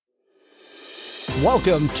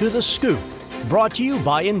Welcome to The Scoop, brought to you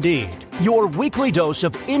by Indeed, your weekly dose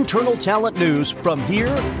of internal talent news from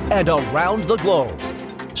here and around the globe.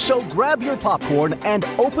 So grab your popcorn and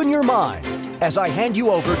open your mind as I hand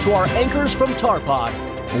you over to our anchors from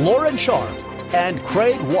Tarpod, Lauren Sharp and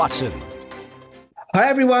Craig Watson. Hi,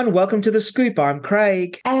 everyone. Welcome to The Scoop. I'm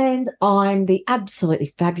Craig. And I'm the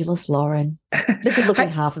absolutely fabulous Lauren, the good-looking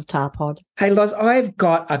half of Tarpod. Hey, Loz, I've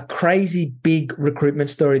got a crazy big recruitment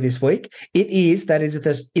story this week. It is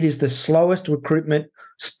the slowest recruitment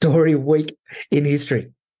story week in history.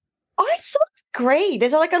 I sort of agree.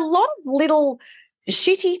 There's like a lot of little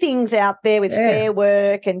shitty things out there with Fair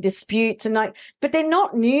Work and disputes, but they're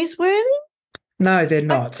not newsworthy. No, they're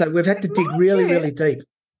not. So we've had to dig really deep.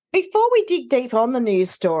 Before we dig deep on the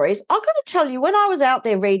news stories, I've got to tell you, when I was out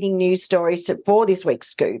there reading news stories for this week's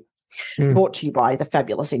Scoop, brought to you by the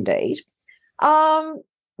fabulous Indeed,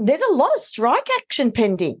 there's a lot of strike action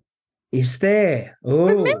pending. Is there? Ooh.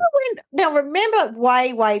 Remember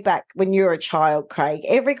way back when you were a child, Craig,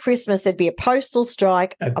 every Christmas there'd be a postal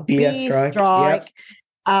strike, a beer strike,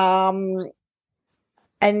 yep.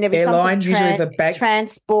 And there was airline, usually the back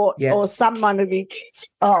transport, or someone would be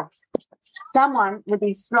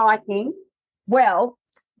striking. Well,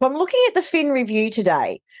 I'm looking at the Fin Review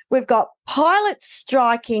today. We've got pilots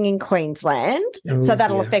striking in Queensland, so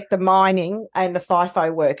that'll affect the mining and the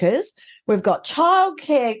FIFO workers. We've got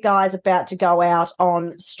childcare guys about to go out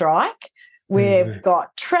on strike. We've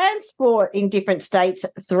got transport in different states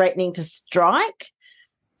threatening to strike.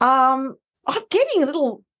 I'm getting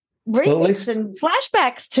little remix and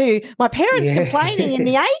flashbacks to my parents complaining in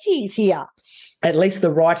the 80s here. At least the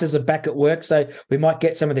writers are back at work, so we might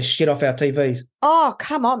get some of the shit off our TVs. Oh,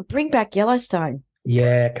 come on. Bring back Yellowstone.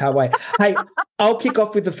 Yeah, can't wait. Hey, I'll kick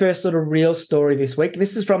off with the first sort of real story this week.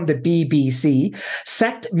 This is from the BBC.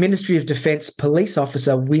 Sacked Ministry of Defence police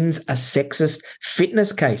officer wins a sexist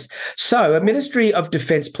fitness case. So a Ministry of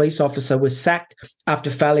Defence police officer was sacked after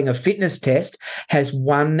failing a fitness test, has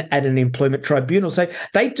won at an employment tribunal. So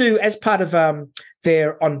they do, as part of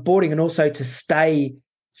their onboarding and also to stay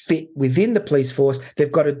fit within the police force,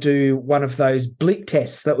 they've got to do one of those bleep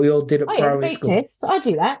tests that we all did at primary school. Tests. I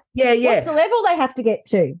do that. Yeah. What's the level they have to get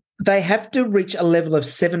to? They have to reach a level of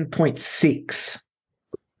 7.6.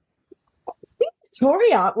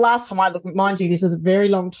 Victoria, last time I looked, mind you, this was a very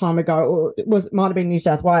long time ago, or it might have been New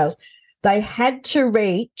South Wales. They had to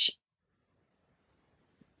reach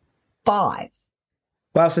 5.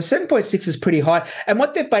 Wow, so 7.6 is pretty high. And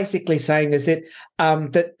what they're basically saying is that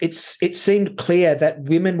it seemed clear that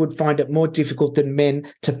women would find it more difficult than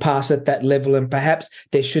men to pass at that level, and perhaps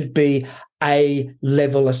there should be a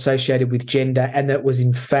level associated with gender, and that was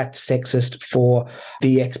in fact sexist for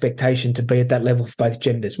the expectation to be at that level for both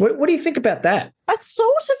genders. What do you think about that? I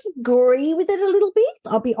sort of agree with it a little bit.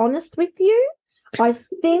 I'll be honest with you. I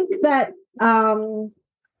think that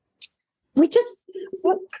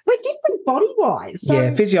we're different body-wise.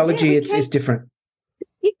 So, physiology, it's different.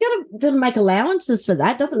 You've got to make allowances for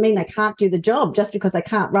that. Doesn't mean they can't do the job just because they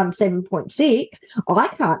can't run 7.6. I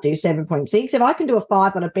can't do 7.6. If I can do a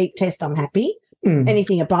 5 on a beep test, I'm happy.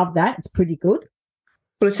 Anything above that, it's pretty good.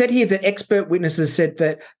 Well, it said here that expert witnesses said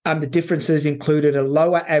that the differences included a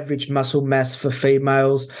lower average muscle mass for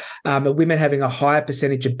females, women having a higher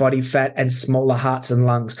percentage of body fat and smaller hearts and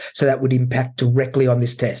lungs. So that would impact directly on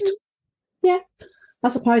this test. Yeah. I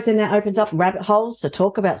suppose then that opens up rabbit holes to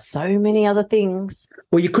talk about so many other things.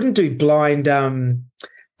 Well, you couldn't do blind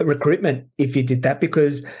recruitment if you did that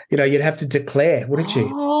because, you'd have to declare, wouldn't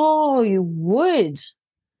you? Oh, you would.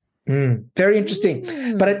 Very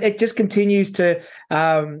interesting. But it just continues to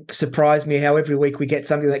surprise me how every week we get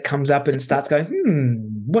something that comes up and starts going,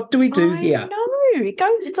 what do we do here? No,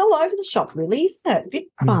 it's all over the shop, really, isn't it? A bit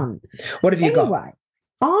fun. What have you got? Anyway,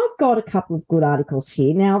 I've got a couple of good articles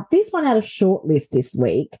here. Now, this one had a short list this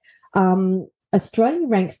week. Australia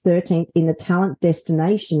ranks 13th in the talent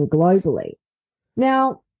destination globally.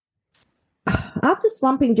 Now, after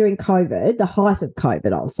slumping during COVID, the height of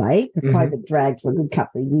COVID, I'll say, because COVID dragged for a good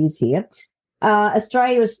couple of years here,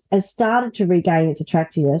 Australia has started to regain its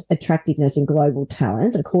attractiveness in global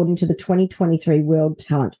talent, according to the 2023 World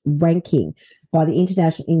Talent Ranking by the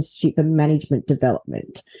International Institute for Management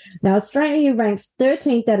Development. Now, Australia ranks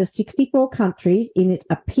 13th out of 64 countries in its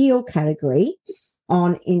appeal category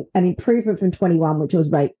in an improvement from 21, which was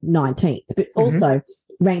ranked 19th, but also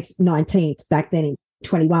ranked 19th back then in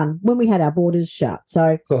 21 when we had our borders shut.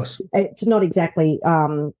 So of course, it's not exactly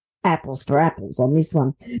apples for apples on this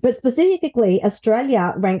one. But specifically,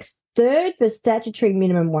 Australia ranks 3rd for statutory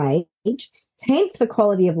minimum wage, 10th for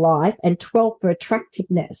quality of life, and 12th for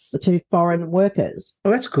attractiveness to foreign workers.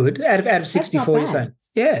 Well, that's good. Out of 64, you're saying?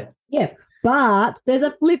 Yeah. Yeah. But there's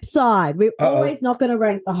a flip side. We're always not going to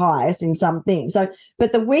rank the highest in some things. So,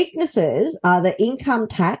 but the weaknesses are the income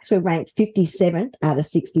tax. We're ranked 57th out of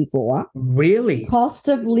 64. Really? Cost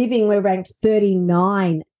of living, we're ranked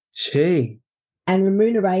 39. Gee. And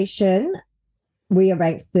remuneration, we are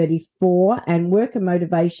ranked 34. And worker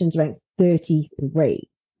motivations ranked 33.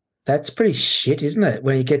 That's pretty shit, isn't it?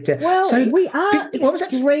 When you get to we are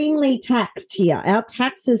extremely taxed here. Our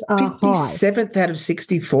taxes are 57th out of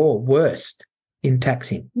 64, worst in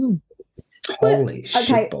taxing. Holy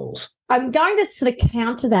shitballs. I'm going to sort of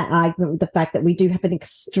counter that argument with the fact that we do have an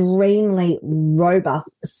extremely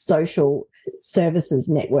robust social services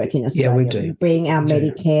network in Australia. Yeah, we do. Being our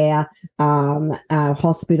Medicare, our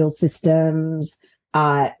hospital systems,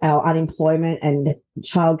 our unemployment and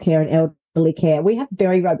childcare and elderly care. We have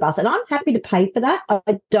very robust, and I'm happy to pay for that.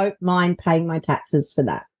 I don't mind paying my taxes for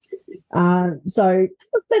that. So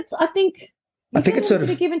I think it's sort of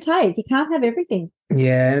a give and take. You can't have everything.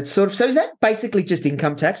 Yeah, and it's sort of, so is that basically just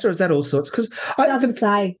income tax, or is that all sorts? Because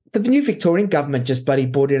the new Victorian government just bloody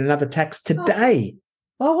brought in another tax today.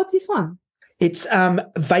 Oh, what's this one? It's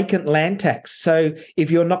vacant land tax. So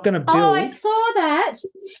if you're not going to build... Oh, I saw that.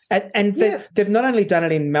 And they've not only done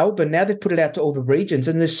it in Melbourne, now they've put it out to all the regions.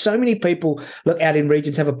 And there's so many people, out in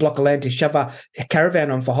regions, have a block of land to shove a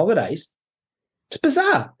caravan on for holidays. It's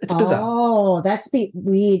bizarre. Oh, that's a bit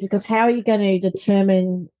weird, because how are you going to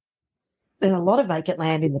determine... There's a lot of vacant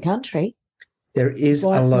land in the country. There is a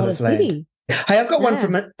lot of land. City. Hey, I've got one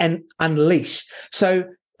from an Unleash. So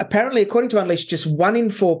apparently, according to Unleash, just 1 in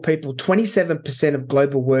 4 people, 27% of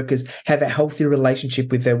global workers, have a healthy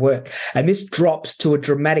relationship with their work. And this drops to a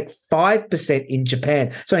dramatic 5% in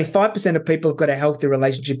Japan. So only 5% of people have got a healthy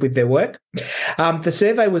relationship with their work. The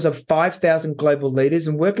survey was of 5,000 global leaders,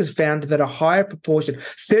 and workers found that a higher proportion,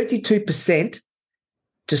 32%,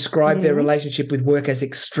 describe their relationship with work as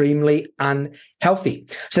extremely unhealthy.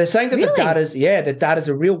 So they're saying that the data's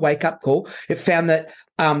a real wake-up call. It found that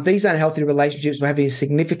these unhealthy relationships were having a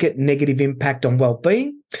significant negative impact on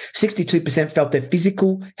well-being. 62% felt their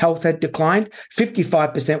physical health had declined.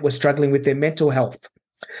 55% were struggling with their mental health.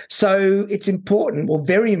 So it's important,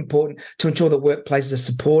 very important, to ensure that workplaces are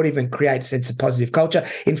supportive and create a sense of positive culture.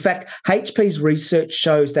 In fact, HP's research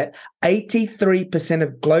shows that 83%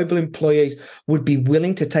 of global employees would be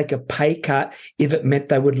willing to take a pay cut if it meant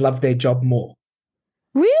they would love their job more.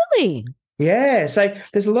 Really? Yeah. So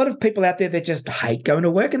there's a lot of people out there that just hate going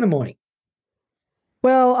to work in the morning.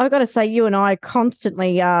 Well, I've got to say, you and I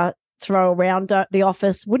constantly throw around the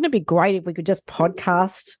office. Wouldn't it be great if we could just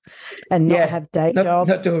podcast and not have day jobs?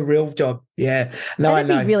 Not do a real job. Yeah. No, That'd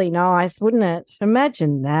be really nice, wouldn't it?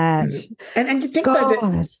 Imagine that. And you think,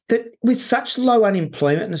 though, that with such low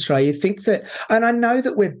unemployment in Australia, you think that, and I know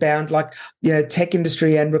that we're bound, tech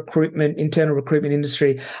industry and internal recruitment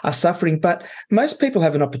industry are suffering, but most people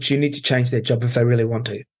have an opportunity to change their job if they really want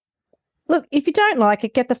to. Look, if you don't like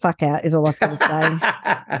it, get the fuck out, is all I've got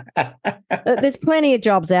to say. There's plenty of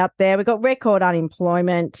jobs out there. We've got record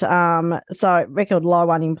unemployment, so record low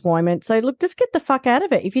unemployment. So, look, just get the fuck out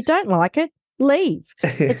of it. If you don't like it, leave.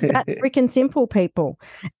 It's that freaking simple, people.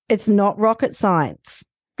 It's not rocket science.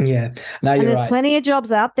 Yeah, no, you're right. There's plenty of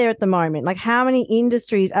jobs out there at the moment. Like, how many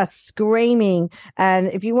industries are screaming? And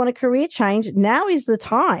if you want a career change, now is the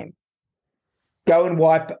time. Go and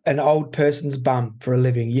wipe an old person's bum for a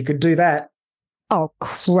living. You could do that. Oh,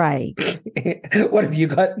 Craig. What have you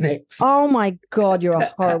got next? Oh, my God, you're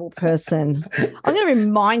a horrible person. I'm going to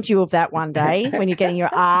remind you of that one day when you're getting your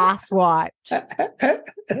ass wiped.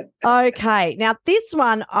 Okay. Now, this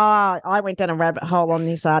one, I went down a rabbit hole on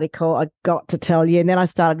this article, I got to tell you, and then I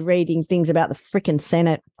started reading things about the frickin'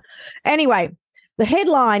 Senate. Anyway, the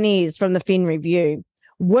headline is from the Fin Review: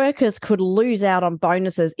 workers could lose out on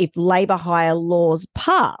bonuses if labour hire laws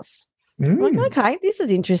pass. Like, okay, this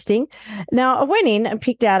is interesting. Now, I went in and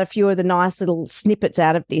picked out a few of the nice little snippets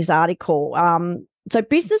out of this article. So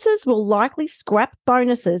businesses will likely scrap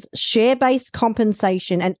bonuses, share-based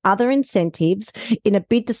compensation and other incentives in a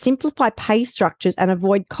bid to simplify pay structures and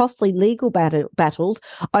avoid costly legal battles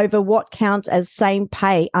over what counts as same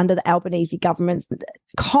pay under the Albanese government's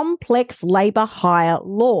complex labour hire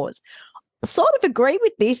laws. Sort of agree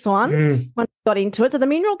with this one when I got into it. So the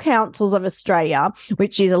Mineral Councils of Australia,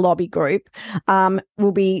 which is a lobby group,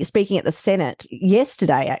 will be speaking at the Senate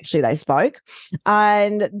yesterday. Actually, they spoke,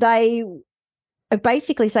 and they are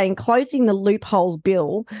basically saying closing the loopholes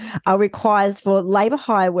bill requires for labour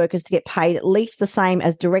hire workers to get paid at least the same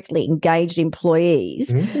as directly engaged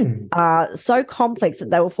employees. So complex that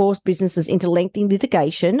they will force businesses into lengthy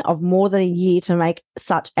litigation of more than a year to make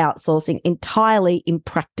such outsourcing entirely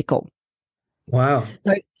impractical. Wow.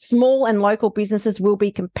 So small and local businesses will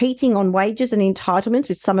be competing on wages and entitlements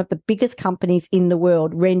with some of the biggest companies in the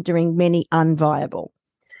world, rendering many unviable.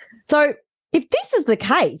 So if this is the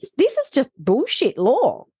case, this is just bullshit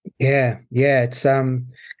law. Yeah. It's God,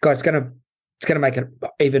 it's gonna make it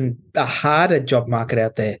even a harder job market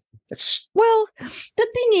out there. Well, the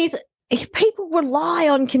thing is, if people rely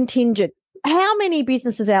on contingent, how many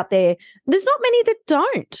businesses out there? There's not many that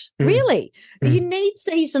don't, really. You need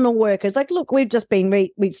seasonal workers. Like, look, we've just been,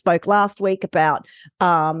 we spoke last week about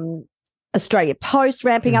Australia Post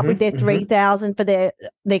ramping up with their 3,000 for their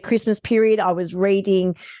Christmas period. I was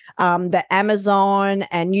reading that Amazon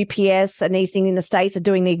and UPS and these things in the States are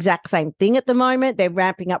doing the exact same thing at the moment. They're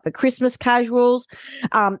ramping up for Christmas casuals.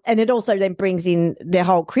 And it also then brings in their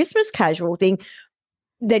whole Christmas casual thing.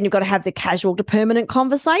 Then you've got to have the casual to permanent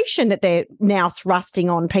conversation that they're now thrusting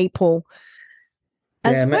on people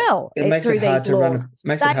as well. It makes it hard to run a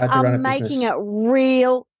business. Making it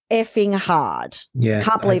real effing hard. Yeah.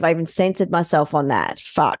 Can't believe I even censored myself on that.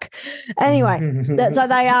 Fuck. Anyway, so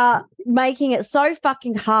they are making it so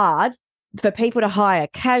fucking hard for people to hire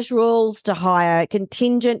casuals, to hire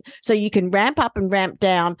contingent, so you can ramp up and ramp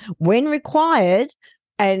down when required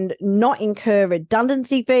and not incur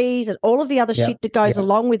redundancy fees and all of the other shit that goes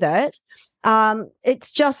along with it.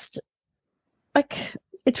 It's just like,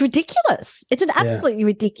 it's ridiculous. It's an absolutely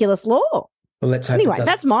ridiculous law. Well, let's hope. Anyway,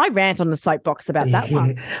 that's my rant on the soapbox about that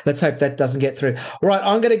one. Let's hope that doesn't get through. All right,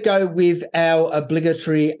 I'm going to go with our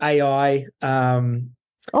obligatory AI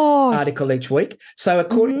article each week. So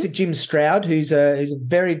according to Jim Stroud, who's a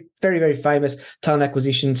very, very, very famous talent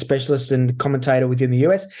acquisition specialist and commentator within the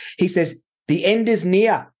US, he says, the end is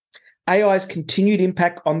near. AI's continued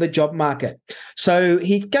impact on the job market. So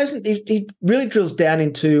he really drills down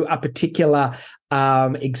into a particular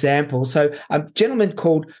example. So a gentleman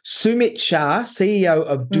called Sumit Shah, CEO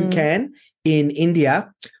of Dukan in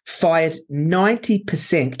India, fired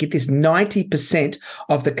 90%, get this, 90%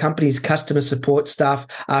 of the company's customer support staff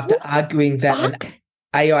after arguing that an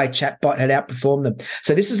AI chatbot had outperformed them.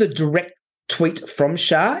 So this is a direct tweet from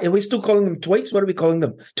Shah. Are we still calling them tweets? What are we calling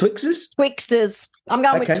them? Twixers? Twixters. I'm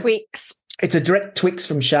going with Twix. It's a direct Twix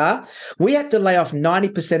from Shah. We had to lay off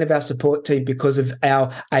 90% of our support team because of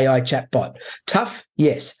our AI chatbot. Tough?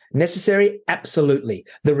 Yes. Necessary? Absolutely.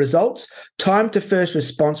 The results? Time to first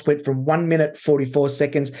response went from 1 minute 44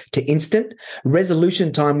 seconds to instant.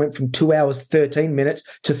 Resolution time went from 2 hours 13 minutes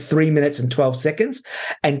to 3 minutes and 12 seconds.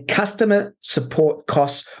 And customer support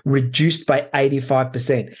costs reduced by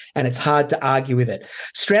 85%. And it's hard to argue with it.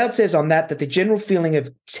 Stroud says on that the general feeling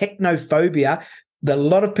of technophobia that a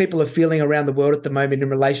lot of people are feeling around the world at the moment in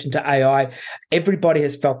relation to AI. Everybody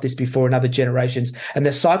has felt this before in other generations. And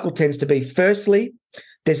the cycle tends to be, firstly,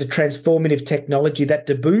 there's a transformative technology that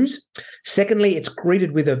debuts. Secondly, it's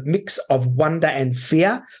greeted with a mix of wonder and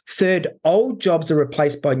fear. Third, old jobs are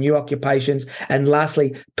replaced by new occupations. And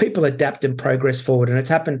lastly, people adapt and progress forward. And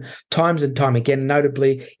it's happened times and time again,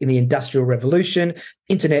 notably in the Industrial Revolution,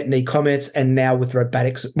 internet and e-commerce, and now with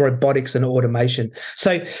robotics and automation.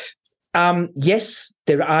 So, yes,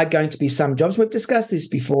 there are going to be some jobs, we've discussed this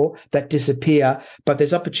before, that disappear, but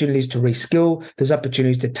there's opportunities to reskill. There's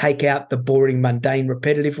opportunities to take out the boring, mundane,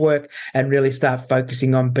 repetitive work and really start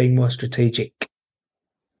focusing on being more strategic.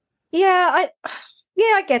 Yeah,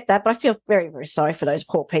 I get that, but I feel very, very sorry for those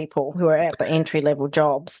poor people who are at the entry-level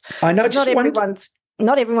jobs. I know. Not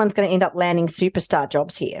everyone's going to end up landing superstar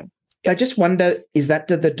jobs here. I just wonder, is that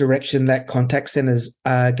the direction that contact centers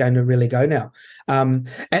are going to really go now?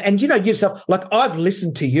 And you know yourself, like I've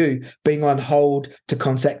listened to you being on hold to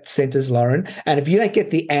contact centers, Lauren, and if you don't get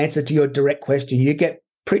the answer to your direct question, you get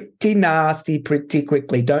pretty nasty pretty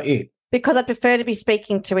quickly, don't you? Because I prefer to be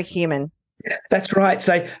speaking to a human. That's right.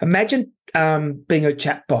 So imagine being a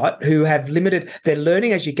chatbot who they're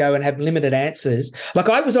learning as you go and have limited answers. Like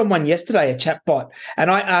I was on one yesterday, a chatbot,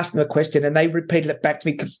 and I asked them a question and they repeated it back to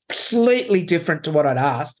me completely different to what I'd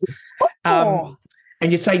asked.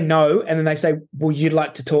 And you'd say no, and then they say, well, you'd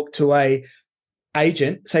like to talk to a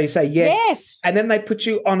agent. So you say yes. And then they put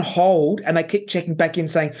you on hold and they keep checking back in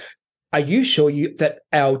saying, are you sure that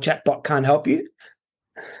our chatbot can't help you?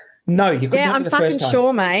 No, you couldn't. Yeah, I'm fucking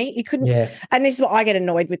sure, mate. You couldn't. Yeah. And this is what I get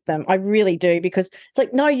annoyed with them. I really do, because it's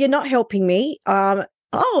like, no, you're not helping me. And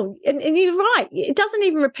you're right. It doesn't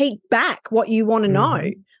even repeat back what you want to know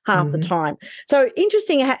half the time. So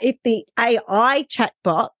interesting if the AI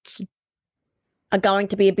chatbots are going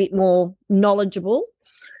to be a bit more knowledgeable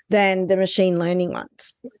than the machine learning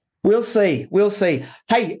ones. We'll see.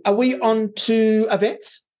 Hey, are we on to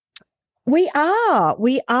events? We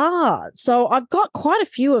are. So I've got quite a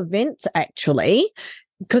few events actually,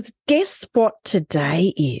 because guess what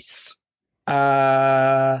today is?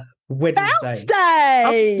 Wednesday. Bounce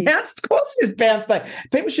Day. Bounce, of course it's Bounce Day.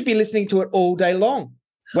 People should be listening to it all day long.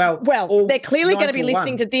 Well, they're clearly going to be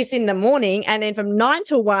listening to this in the morning, and then from 9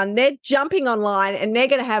 to 1, they're jumping online and they're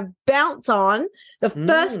going to have Bounce on the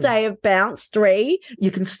first day of Bounce 3. You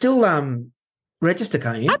can still register,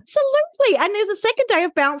 can't you? Absolutely. And there's a second day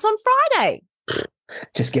of Bounce on Friday.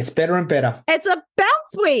 Just gets better and better. It's a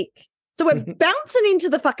bounce week. So we're bouncing into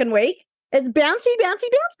the fucking week. It's bouncy, bouncy,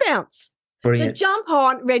 bounce, bounce. Brilliant. So jump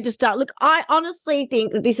on, register. Look, I honestly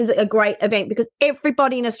think that this is a great event because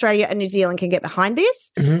everybody in Australia and New Zealand can get behind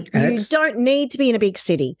this. Mm-hmm. You don't need to be in a big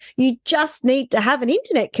city. You just need to have an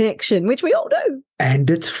internet connection, which we all do. And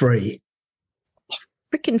it's free.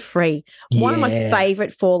 Freaking free. Yeah. One of my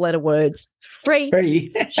favourite 4-letter words.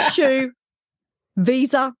 Free. Shoe.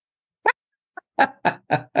 Visa.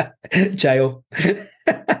 Jail.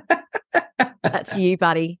 That's you,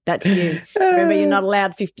 buddy. That's you. Remember, you're not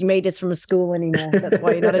allowed 50 metres from a school anymore. That's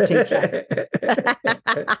why you're not a teacher.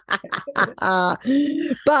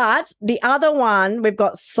 But the other one, we've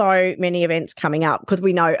got so many events coming up because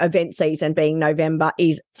we know event season being November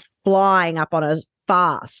is flying up on us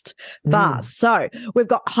fast. So we've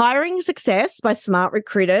got Hiring Success by Smart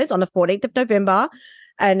Recruiters on the 14th of November.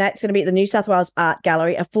 And that's going to be at the New South Wales Art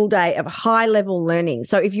Gallery, a full day of high-level learning.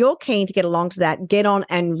 So if you're keen to get along to that, get on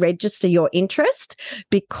and register your interest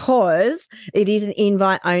because it is an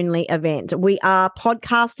invite-only event. We are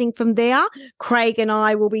podcasting from there. Craig and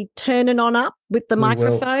I will be turning on up with the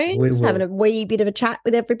microphones, having a wee bit of a chat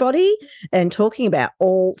with everybody and talking about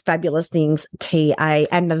all fabulous things TA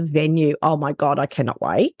and the venue. Oh, my God, I cannot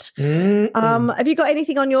wait. Have you got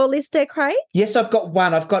anything on your list there, Craig? Yes, I've got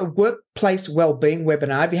one. I've got a workplace wellbeing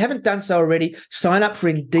webinar. If you haven't done so already, sign up for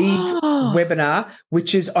Indeed's webinar,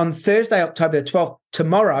 which is on Thursday, October the 12th,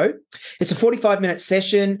 tomorrow. It's a 45-minute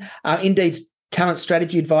session. Indeed's Talent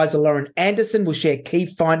Strategy Advisor Lauren Anderson will share key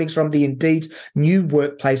findings from the Indeed's new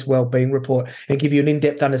Workplace Wellbeing Report and give you an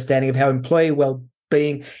in-depth understanding of how employee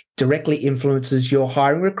well-being directly influences your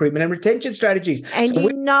hiring, recruitment and retention strategies. And so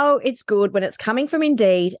know it's good when it's coming from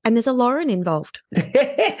Indeed and there's a Lauren involved.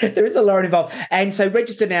 There is a Lauren involved. And so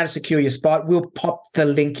register now to secure your spot. We'll pop the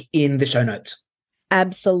link in the show notes.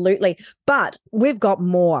 Absolutely. But we've got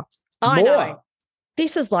more. I know.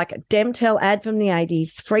 This is like a Demtel ad from the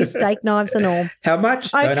 80s, free steak knives and all. How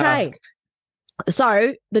much? Okay. Don't ask.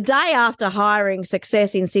 So the day after Hiring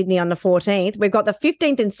Success in Sydney on the 14th, we've got the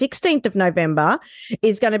 15th and 16th of November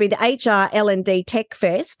is going to be the HR L&D Tech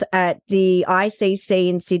Fest at the ICC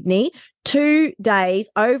in Sydney. 2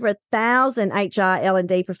 days, over 1,000 HR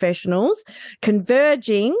L&D professionals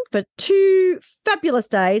converging for 2 fabulous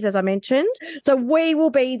days, as I mentioned. So we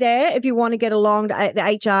will be there if you want to get along to the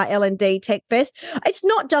HR L&D Tech Fest. It's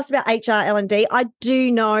not just about HR L&D. I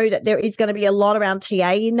do know that there is going to be a lot around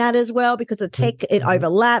TA in that as well because the tech, it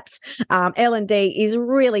overlaps. L&D is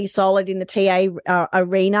really solid in the TA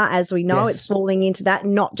arena, as we know. Yes. It's falling into that,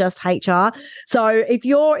 not just HR. So if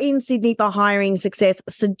you're in Sydney for Hiring Success,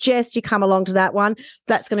 suggest you come along to that one.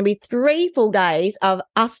 That's going to be 3 full days of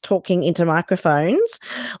us talking into microphones.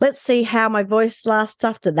 Let's see how my voice lasts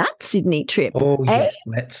after that Sydney trip. Oh, yes,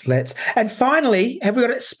 let's. And finally, have we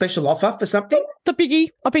got a special offer for something? The biggie.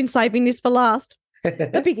 I've been saving this for last. The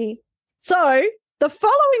biggie. So the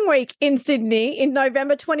following week in Sydney, in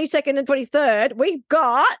November 22nd and 23rd, we've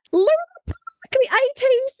got the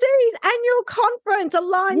ATC's annual conference,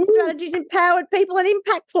 Aligned Strategies, Empowered People and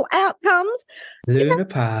Impactful Outcomes. Luna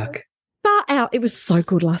Park. Far out. It was so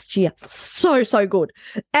good last year. So good.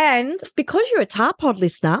 And because you're a TARPod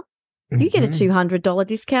listener, you get a $200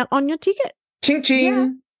 discount on your ticket. Ching, ching. Yeah.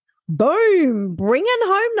 Boom. Bringing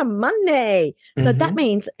home the money. So that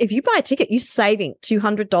means if you buy a ticket, you're saving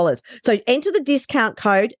 $200. So enter the discount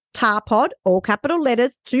code TARPOD, all capital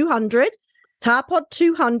letters, 200, TARPOD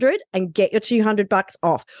 200, and get your $200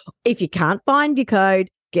 off. If you can't find your code,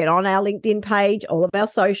 get on our LinkedIn page, all of our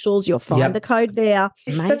socials. You'll find the code there.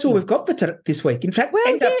 Amazing. That's all we've got for this week. In fact,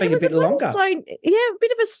 ended up being a bit longer. A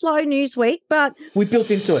bit of a slow news week, but we built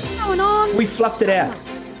into it. Going on. We fluffed it out.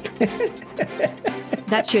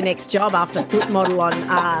 That's your next job after foot model on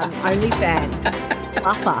OnlyFans.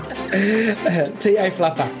 Fluffer. TA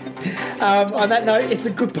Fluffer. On that note, it's a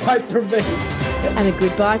goodbye from me. And a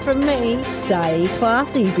goodbye from me. Stay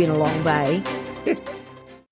classy. Been a long day.